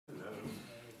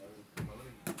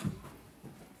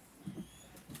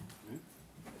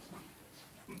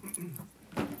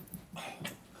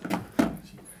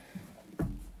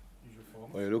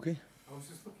Are you looking? I was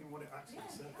just looking what it actually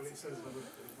said, but it says Liverpool.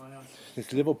 My answer.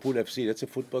 It's Liverpool FC. That's a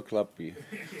football club. Is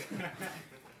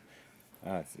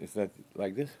that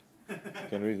like this?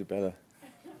 Can read it better.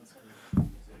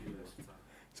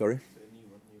 Sorry?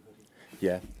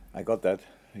 Yeah, I got that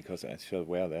because I shall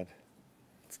wear that.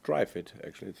 It's dry fit,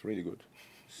 actually. It's really good.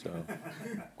 So,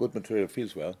 good material,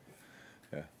 feels well.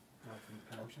 Yeah.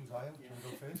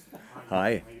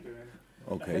 Hi. How you doing?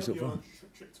 Okay, so far. Your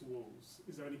trip to Wolves,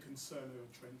 is there any concern over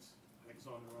Trent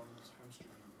Alexander-Arnold's hamstring?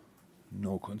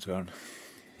 No concern.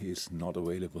 He's not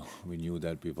available. We knew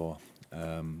that before.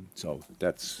 So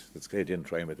that's clear. Didn't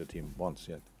train with the team once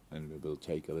yet, and we will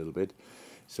take a little bit.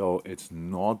 So it's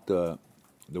not the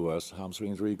worst hamstring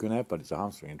injury you can have, but it's a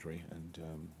hamstring injury, and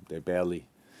they barely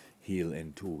heal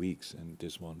in 2 weeks, and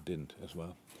this one didn't as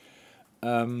well.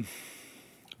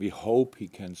 We hope he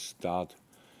can start,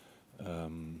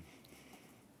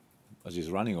 as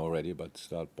he's running already, but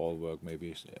start ball work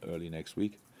maybe early next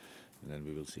week, and then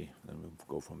we will see. Then we'll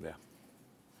go from there.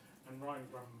 And Ryan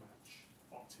Gravenberch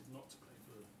opted not to play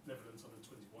for the Netherlands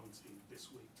under-21 team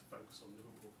this week to focus on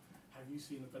Liverpool. Have you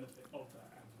seen the benefit of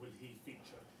that, and will he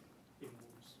feature in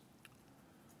Wolves?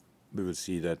 We will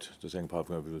see that, the second part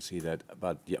where we will see that,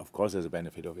 but yeah, of course there's a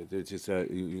benefit of it. It's just a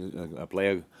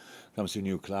player comes to a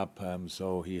new club,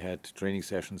 so he had training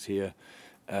sessions here.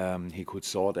 He could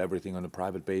sort everything on a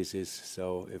private basis,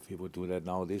 so if he would do that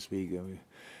now this week,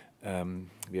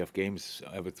 we have games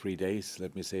every 3 days,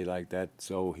 let me say like that,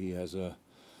 so he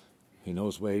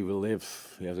knows where he will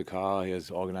live, he has a car, he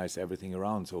has organized everything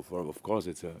around, so of course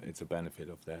it's a benefit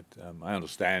of that. I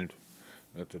understand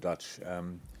that the Dutch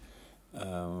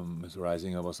Mr.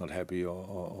 Reisinger was not happy,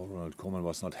 or Ronald Koeman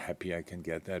was not happy. I can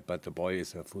get that, but the boy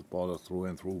is a footballer through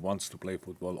and through, wants to play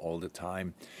football all the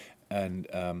time, and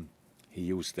he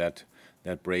used that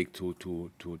break to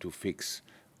fix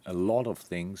a lot of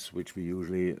things which we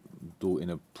usually do in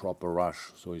a proper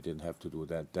rush. So he didn't have to do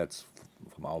that. That's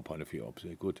from our point of view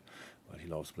obviously good, but he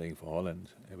loves playing for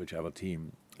Holland, whichever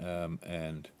team,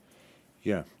 and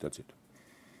yeah, that's it.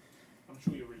 I'm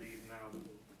sure you're relieved now that the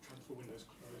transfer window's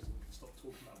closed and we can stop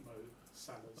talking about Mo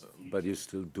Salah's future. But you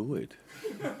still do it.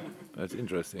 That's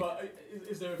interesting. But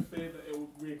is there a fear that it will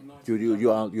reignite?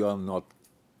 You are not.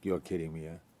 You're kidding me,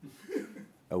 yeah?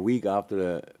 A week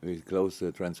after we closed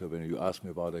the transfer window, you asked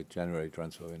me about a January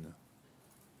transfer window.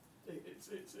 It's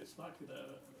likely that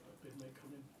a bid may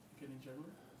come in beginning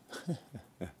January.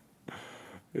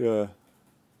 Yeah.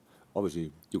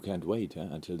 Obviously, you can't wait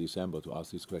until December to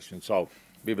ask these questions. So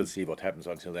we will see what happens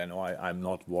until then. No, I'm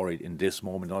not worried in this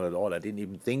moment, not at all. I didn't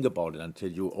even think about it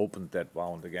until you opened that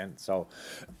wound again. So,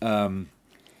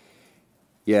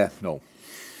 yeah, no,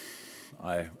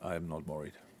 I'm not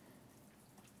worried.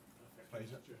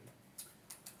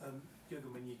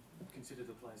 Jurgen, when you consider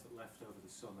the players that left over the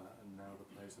summer and now the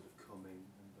players that have come in,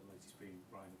 and the latest being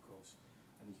Ryan, of course,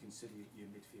 and you consider your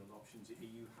midfield options, are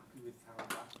you happy with how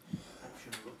that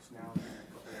option looks now? And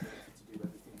you've got the ability to do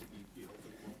everything that you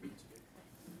hopefully want them to do?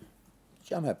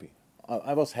 Yeah, I'm happy.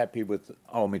 I was happy with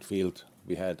our midfield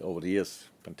we had over the years.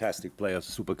 Fantastic players,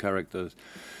 super characters,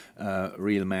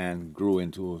 real man, grew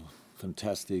into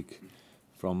fantastic,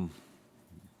 from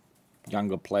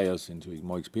younger players into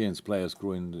more experienced players,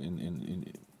 grew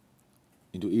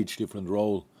into each different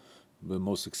role. The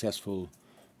most successful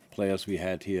players we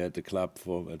had here at the club,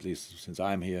 for at least since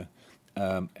I'm here,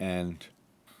 and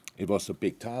it was a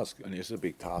big task, and it's a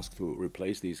big task to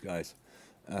replace these guys.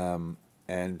 But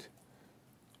I'm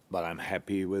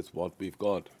happy with what we've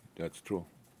got. That's true.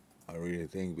 I really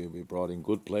think we brought in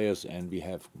good players, and we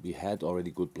had already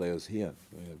good players here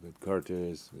with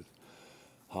Curtis, with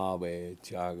Harvey,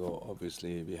 Thiago.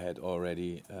 Obviously, we had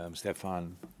already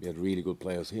Stefan. We had really good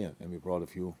players here, and we brought a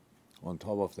few on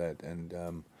top of that, and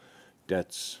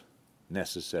that's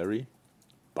necessary,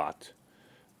 but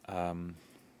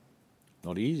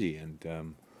not easy.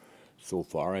 And so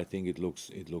far, I think it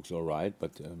looks all right.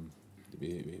 But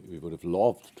we would have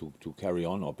loved to carry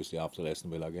on. Obviously, after the Aston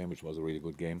Villa game, which was a really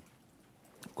good game,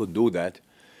 couldn't do that.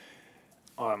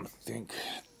 I think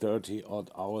 30 odd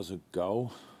hours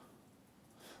ago,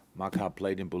 Maka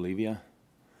played in Bolivia,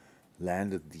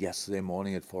 landed yesterday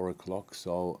morning at 4 o'clock,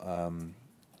 so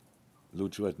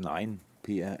Lucho at 9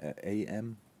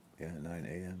 a.m. Yeah, 9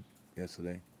 a.m.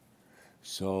 yesterday.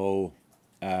 So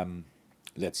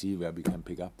let's see where we can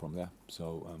pick up from there.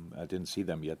 So I didn't see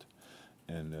them yet,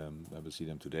 and I will see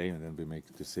them today, and then we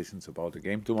make decisions about the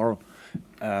game tomorrow.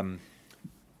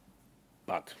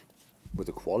 But with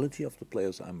the quality of the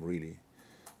players, I'm really,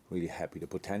 really happy. The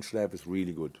potential they have is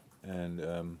really good, and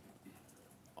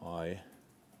I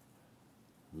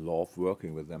love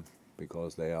working with them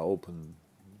because they are open.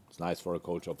 It's nice for a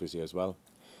coach, obviously, as well.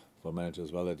 for managers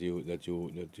as well, that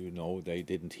you know they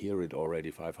didn't hear it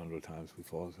already 500 times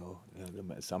before. So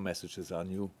some messages are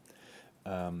new,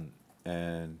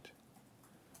 and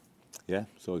yeah,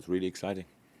 so it's really exciting.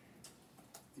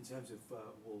 In terms of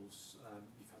Wolves,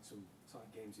 you've had some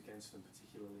tight games against them,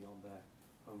 particularly on their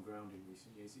home ground in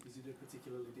recent years. Is it a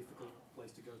particularly difficult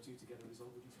place to go to get a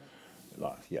result, would you say?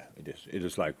 Yeah, it is. It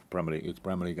is like Premier League. It's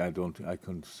Premier League. I couldn't.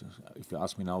 If you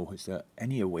ask me now, is there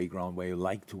any away ground where you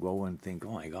like to go and think,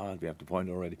 oh my God, we have the point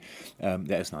already?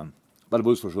 There is none. But the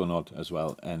Wolves for sure not as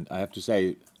well. And I have to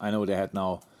say, I know they had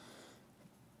now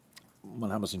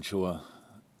 100% sure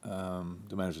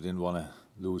the manager didn't want to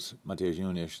lose Mateusz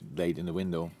Nunes late in the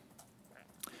window.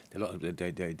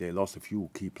 They lost a few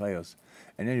key players,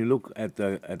 and then you look at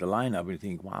the lineup and you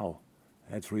think, wow,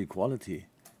 that's really quality.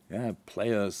 Yeah,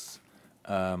 players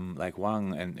like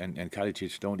Wang and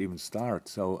Kalicic don't even start,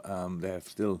 so they have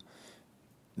still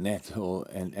Neto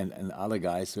and other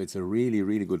guys. So it's a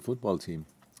really good football team,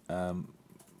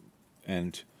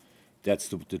 and that's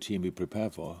the team we prepare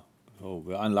for. So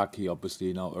we're unlucky,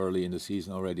 obviously, now early in the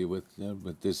season already with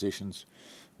decisions,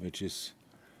 which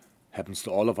happens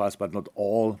to all of us, but not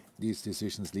all these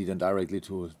decisions lead directly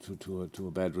to a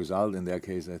bad result. In their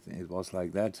case, I think it was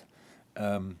like that.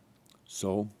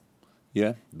 So,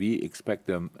 yeah, we expect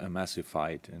a massive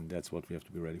fight, and that's what we have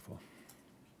to be ready for.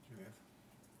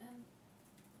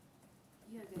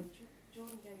 Jurgen,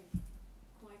 Jordan gave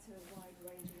quite a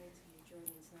wide-ranging interview during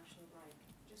the international break.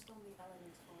 Just on the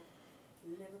element of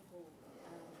Liverpool,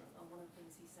 and one of the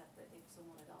things he said that if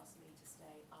someone had asked me to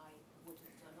stay, I would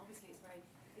have done. Obviously,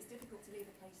 it's difficult to leave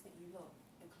a place that you love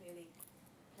and clearly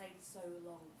played so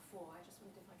long for. I just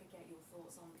wondered if I could get your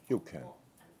thoughts on You can. what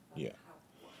and Yeah. how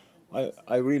what happened.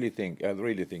 I really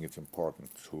think it's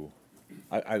important to.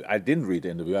 I didn't read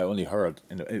the interview. I only heard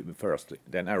first.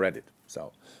 Then I read it.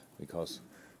 So because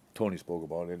Tony spoke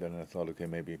about it, and I thought, okay,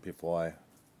 maybe before I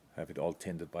have it all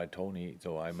tinted by Tony,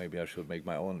 so maybe I should make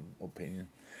my own opinion.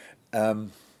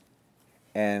 And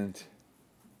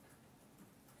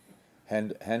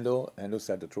Hendo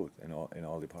said the truth in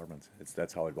all departments.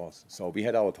 That's how it was. So we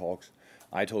had our talks.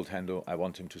 I told Hendo I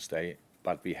want him to stay,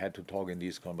 but we had to talk in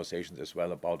these conversations as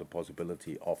well about the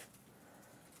possibility of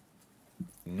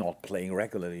not playing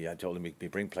regularly. I told him we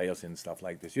bring players in, stuff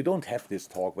like this. You don't have this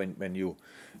talk when you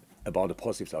about the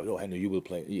positive stuff. Oh, Hendo, you will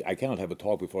play. I cannot have a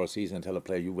talk before a season and tell a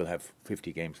player you will have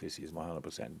 50 games this season,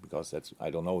 100%, because I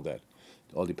don't know that.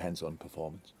 It all depends on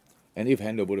performance. And if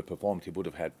Hendo would have performed, he would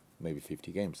have had maybe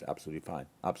 50 games. Absolutely fine,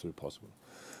 absolutely possible.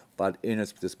 But in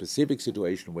the specific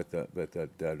situation with the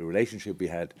relationship we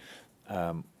had,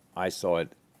 I saw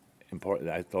it important.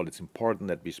 I thought it's important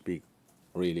that we speak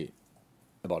really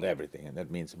about everything, and that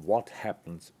means what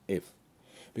happens if,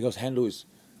 because Hendo is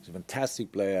a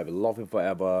fantastic player. I will love him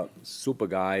forever, super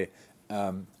guy,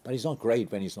 but he's not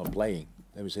great when he's not playing.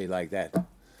 Let me say it like that.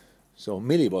 So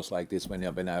Millie was like this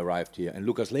when I arrived here, and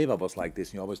Lucas Leiva was like this.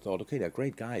 And you always thought, okay, they're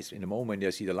great guys. In the moment they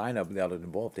see the lineup and they're not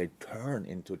involved, they turn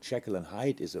into Jekyll and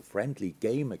Hyde. Is a friendly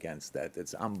game against that.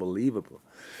 It's unbelievable.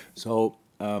 So,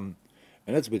 and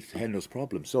that's with Hendo's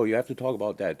problem. So you have to talk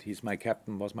about that. He's my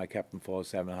captain, was my captain for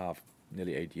 7.5,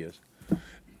 nearly 8 years.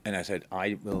 And I said, I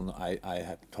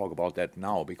have to talk about that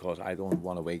now, because I don't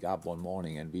want to wake up one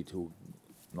morning and we two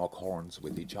knock horns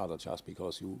with each other just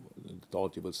because you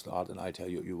thought you would start and I tell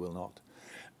you you will not.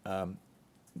 And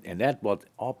that what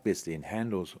obviously in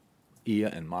Hendo's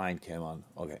ear and mind came on,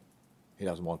 okay, he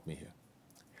doesn't want me here.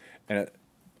 And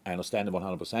I understand it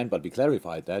 100%, but we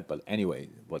clarified that. But anyway,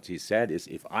 what he said is,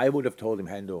 if I would have told him,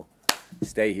 Hendo,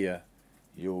 stay here,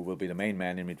 you will be the main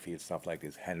man in midfield, stuff like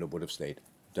this, Hendo would have stayed.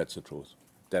 That's the truth.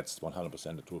 That's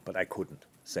 100% the truth. But I couldn't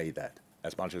say that.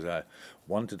 As much as I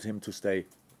wanted him to stay,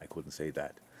 I couldn't say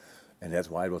that. And that's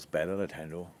why it was better that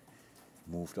Hendo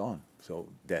moved on. So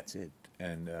that's it.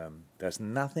 And there's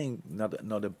nothing, not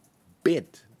a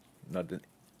bit,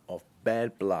 of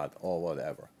bad blood or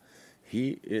whatever.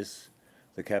 He is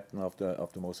the captain of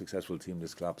the most successful team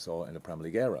this club saw in the Premier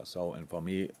League era. So, and for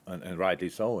me, and rightly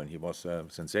so, and he was a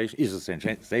sensation. He's a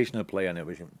sensational player, and I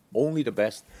wish him only the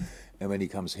best. And when he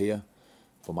comes here,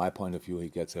 from my point of view, he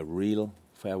gets a real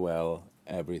farewell,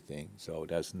 everything. So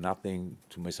there's nothing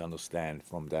to misunderstand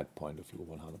from that point of view,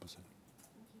 100%.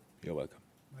 You're welcome.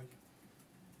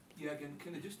 Yeah, again,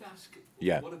 can I just ask,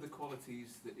 what are the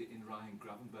qualities in Ryan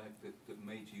Gravenberch that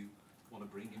made you want to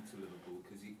bring him to Liverpool?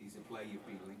 Because he's a player you've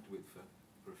been linked with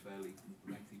for a fairly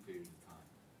lengthy period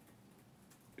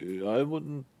of time. I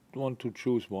wouldn't want to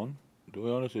choose one. To be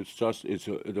honest, it's just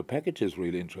the package is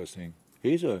really interesting.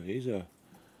 He's good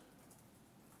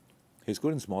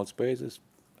in small spaces,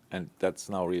 and that's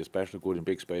now really especially good in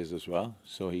big spaces as well.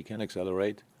 So he can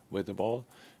accelerate with the ball.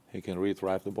 He can really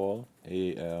drive the ball.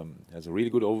 He has a really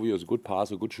good overview. He's a good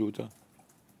passer, good shooter.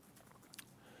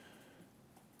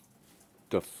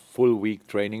 The full week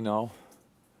training now.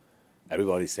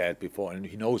 Everybody said before, and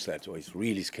he knows that, so he's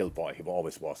really skilled boy. He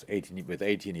always was. 18, with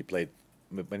 18, he played,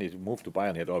 when he moved to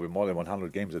Bayern, he had already more than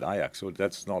 100 games at Ajax, so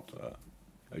that's not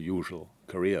a usual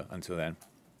career until then.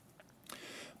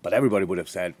 But everybody would have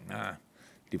said, nah,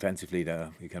 defensively,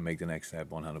 he can make the next step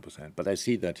 100%. But I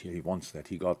see that he wants that.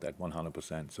 He got that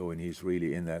 100%, so when he's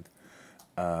really in that,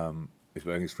 he's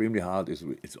working extremely hard.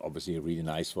 It's obviously really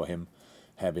nice for him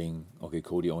having, okay,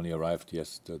 Cody only arrived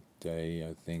yesterday,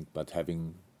 I think, but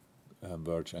having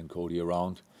Verge and Cody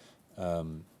around,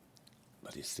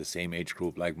 but it's the same age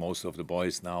group like most of the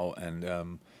boys now,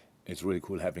 and it's really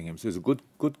cool having him. So he's a good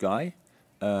guy,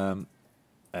 and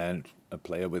a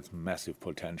player with massive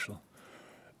potential.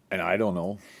 And I don't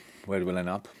know where it will end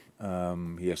up.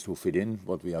 He has to fit in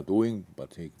what we are doing,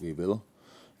 but he will.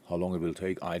 How long it will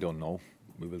take, I don't know.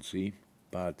 We will see.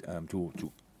 But to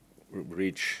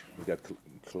reach, we get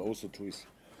closer to his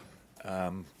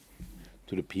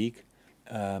to the peak.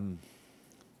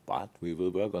 But we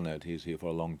will work on that. He's here for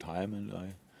a long time, and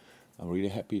I'm really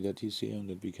happy that he's here and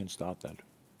that we can start that.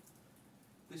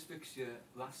 This fixture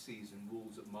last season,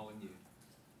 Wolves at Molineux,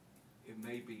 it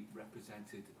maybe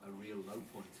represented a real low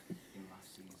point in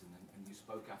last season, and you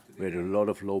spoke after the We had a lot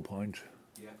of low points.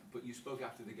 Yeah, but you spoke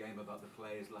after the game about the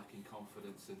players lacking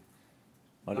confidence, and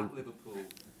that Liverpool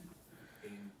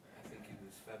in, I think it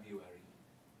was February,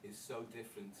 is so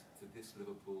different to this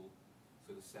Liverpool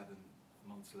sort of 7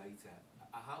 months later.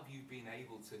 How have you been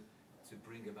able to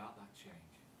bring about that change?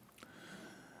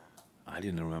 I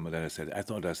didn't remember that I said it. I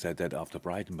thought I said that after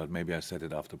Brighton, but maybe I said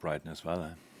it after Brighton as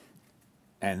well.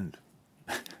 And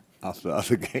after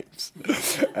other games.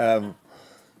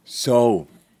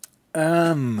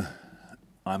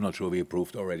 I'm not sure we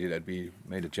proved already that we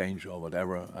made a change or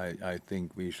whatever. I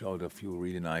think we showed a few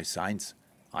really nice signs.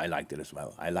 I liked it as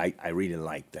well. I really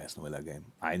liked the Aston Villa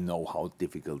game. I know how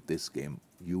difficult this game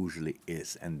usually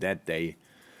is, and that day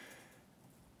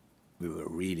we were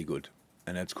really good,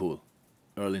 and that's cool.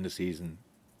 Early in the season,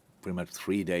 pretty much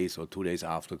 3 days or 2 days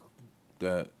after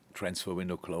the transfer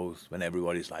window closed, when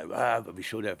everybody's like, but we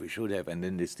should have, and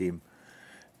then this team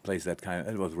plays that kind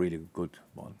of, it was really good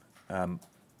one.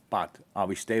 But are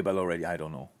we stable already? I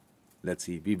don't know. Let's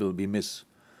see. We miss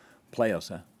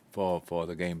players for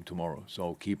the game tomorrow.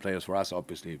 So key players for us,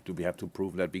 obviously, we have to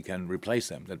prove that we can replace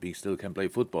them, that we still can play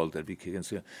football, that we can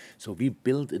still. So we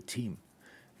build a team,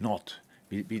 it's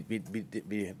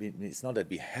not that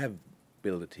we have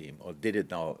built a team or did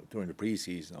it now during the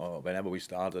preseason or whenever we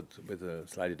started with a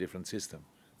slightly different system.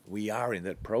 We are in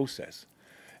that process.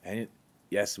 And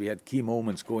yes, we had key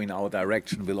moments going our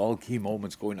direction. Will all key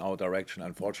moments go in our direction?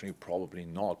 Unfortunately, probably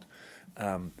not.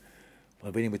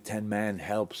 But winning with 10 men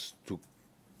helps to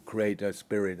create a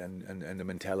spirit and a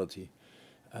mentality.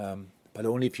 But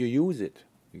only if you use it.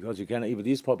 Because you can, even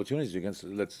these opportunities, you can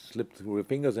let slip through your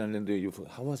fingers and then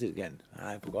how was it again?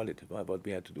 I forgot it, what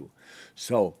we had to do.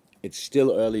 So it's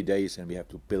still early days and we have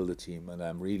to build a team. And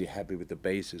I'm really happy with the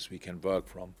basis we can work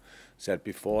from. Said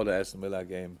before the Aston Villa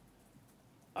game,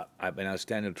 when I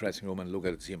stand in the dressing room and look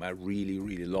at the team, I really,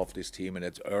 really love this team, and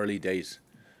it's early days.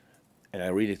 And I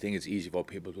really think it's easy for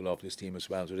people to love this team as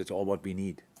well. So that's all what we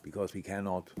need, because we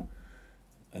cannot,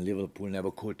 and Liverpool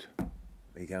never could,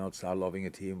 we cannot start loving a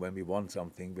team when we won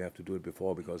something. We have to do it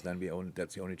before, because then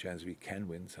that's the only chance we can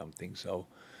win something. So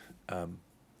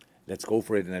let's go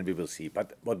for it, and then we will see.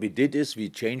 But what we did is we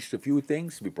changed a few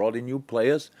things. We brought in new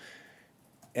players.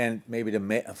 And maybe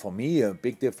for me, a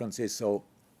big difference is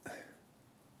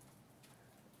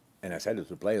and I said it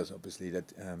to players, obviously,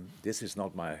 that this is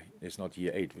it's not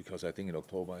year 8, because I think in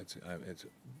October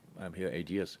I'm here 8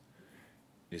 years.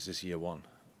 This is year 1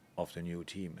 of the new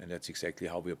team, and that's exactly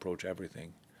how we approach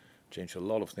everything. Changed a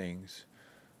lot of things,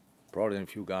 brought in a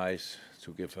few guys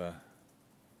to give a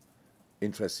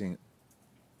interesting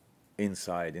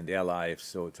insight in their lives.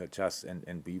 So it's just,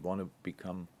 and we want to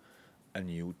become a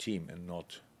new team and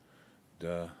not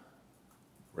the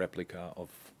replica of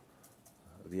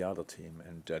the other team,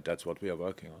 and that's what we are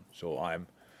working on. So I'm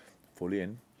fully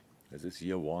in. This is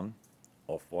year 1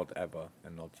 of whatever,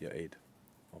 and not year 8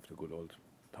 of the good old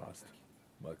past.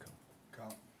 Welcome.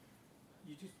 Carl.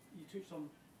 You touched on.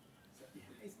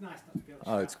 It's nice not to be able to.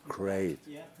 Oh, it's great.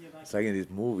 Yeah, it's like in these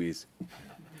movies. You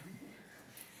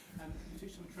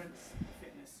touched on Trent's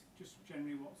fitness. Just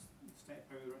generally, what's the state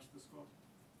of the rest of the squad?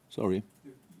 Sorry.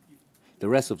 The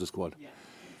rest of the squad. Yeah.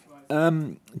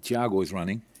 Thiago is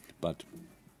running, but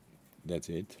that's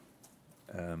it.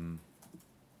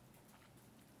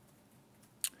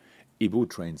 Ibu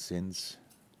trained since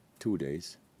 2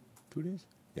 days. 2 days?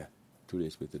 Yeah, 2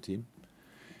 days with the team.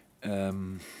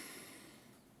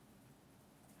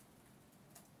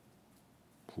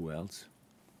 Who else?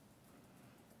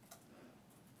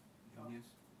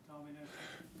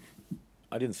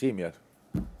 I didn't see him yet.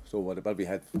 So, but we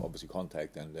had obviously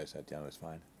contact, and they said, yeah, it's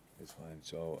fine. It's fine.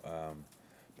 So,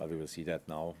 but we will see that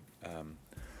now.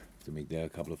 To make there a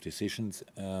couple of decisions.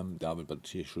 But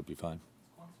she should be fine.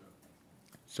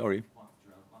 Sorry.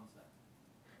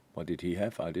 What did he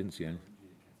have? I didn't see any.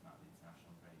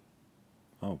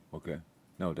 Oh, okay.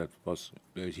 No, that was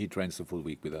he trains the full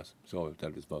week with us, so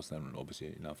that was then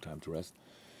obviously enough time to rest.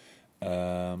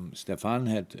 Stefan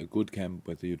had a good camp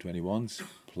with the U21s,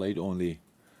 played only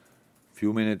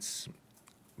few minutes,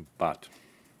 but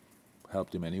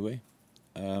helped him anyway.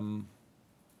 No,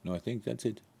 I think that's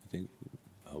it. I think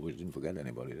we didn't forget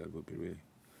anybody. That would be really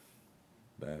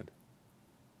bad.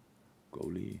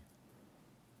 Goalie,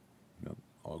 no,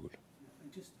 all good.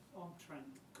 And just on Trent,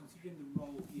 considering the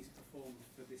role he's performed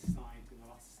for this side in the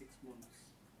last 6 months,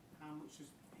 how much does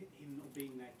him not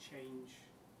being there change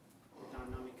the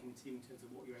dynamic in the team in terms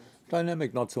of what you're able to do?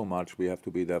 Dynamic, not so much. We have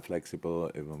to be there flexible,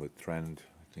 even with Trent.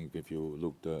 I think if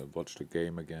you watch the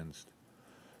game against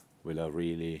Villa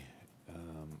really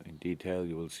in detail,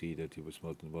 you will see that he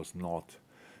was not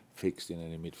fixed in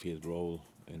any midfield role,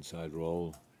 inside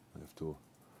role.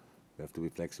 We have to be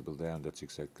flexible there, and that's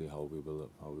exactly how we will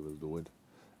do it.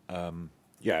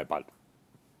 Yeah, but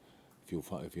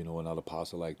if you know another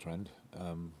passer like Trent,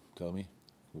 tell me,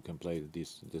 who can play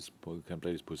this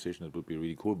position. It would be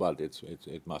really cool, but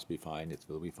it must be fine. It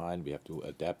will be fine. We have to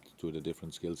adapt to the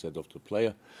different skill set of the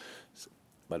player.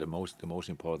 But the most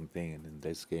important thing in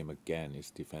this game again is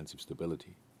defensive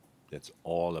stability. That's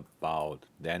all about.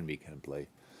 Then we can play.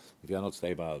 If you are not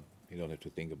stable, you don't have to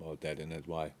think about that, and that's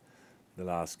why the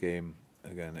last game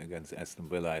again against Aston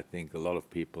Villa, I think a lot of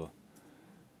people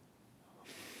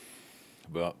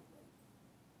were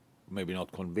maybe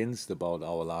not convinced about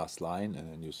our last line,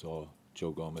 and then you saw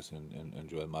Joe Gomez and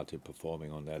Joel Matip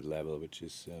performing on that level, which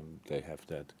is they have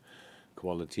that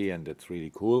quality, and that's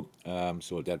really cool.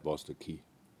 So that was the key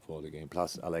for the game.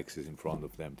 Plus Alexis in front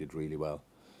of them did really well.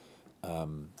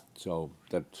 So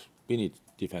that we need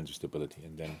defensive stability,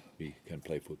 and then we can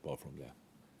play football from there.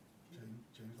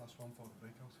 James, last one for the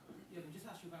breakout. Yeah, just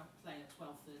ask you about playing at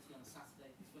 12:30 on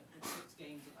Saturday. You spent 6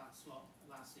 games at that slot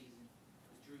last season.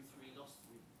 Drew 3, lost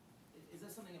 3. Is there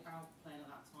something about playing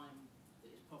at that time that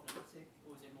is problematic,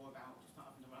 or is it more about just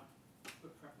not having the right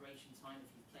preparation time if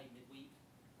you play midweek?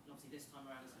 And obviously this time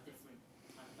around it's a different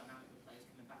kind of dynamic with players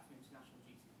coming back from international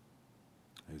duty.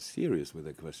 Are you serious with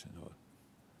that question? Or?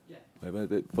 Yeah.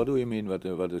 What do you mean? What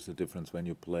is the difference when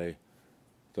you play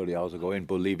 30 hours ago in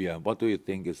Bolivia? What do you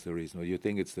think is the reason? Or you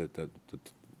think it's that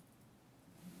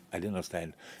I didn't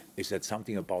understand. Is that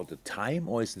something about the time,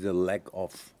 or is it the lack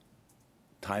of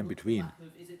time between?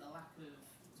 Is it the lack of?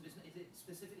 Is it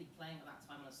specifically playing at that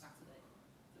time on a Saturday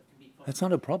that can be problematic? That's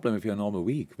not a problem if you're a normal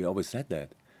week. We always said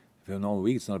that. If you're a normal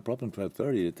week, it's not a problem.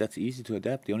 12:30. That's easy to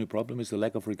adapt. The only problem is the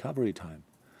lack of recovery time.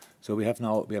 So we have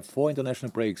 4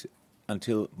 international breaks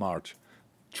until March.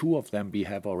 2 of them we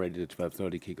have already the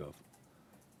 12:30 kickoff.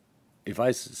 If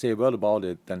I say a word about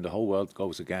it, then the whole world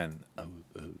goes again.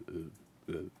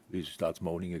 He starts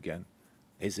moaning again.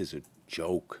 This is a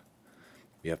joke.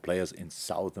 We have players in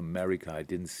South America. I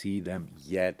didn't see them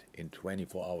yet. In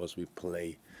 24 hours we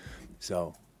play.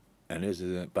 So, and this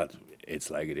is, but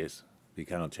it's like it is. We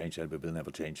cannot change that. We will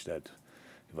never change that.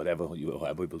 Whoever we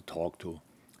will talk to.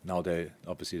 Now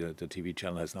obviously the TV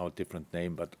channel has now a different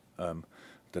name, but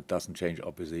that doesn't change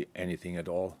obviously anything at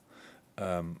all.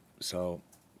 So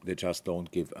they just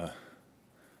don't give a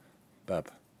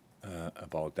bap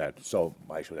about that. So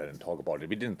why should I then talk about it?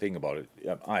 We didn't think about it.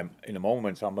 I'm in a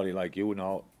moment. Somebody like you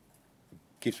now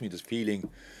gives me this feeling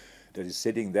that is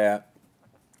sitting there.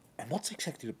 And what's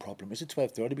exactly the problem? Is it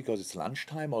 12:30 because it's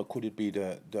lunchtime, or could it be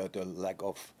the lack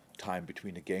of time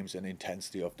between the games and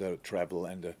intensity of the travel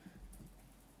and the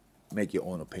make your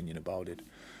own opinion about it?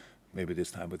 Maybe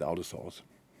this time without a source.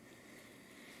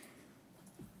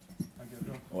 Thank you,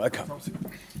 everyone. Welcome.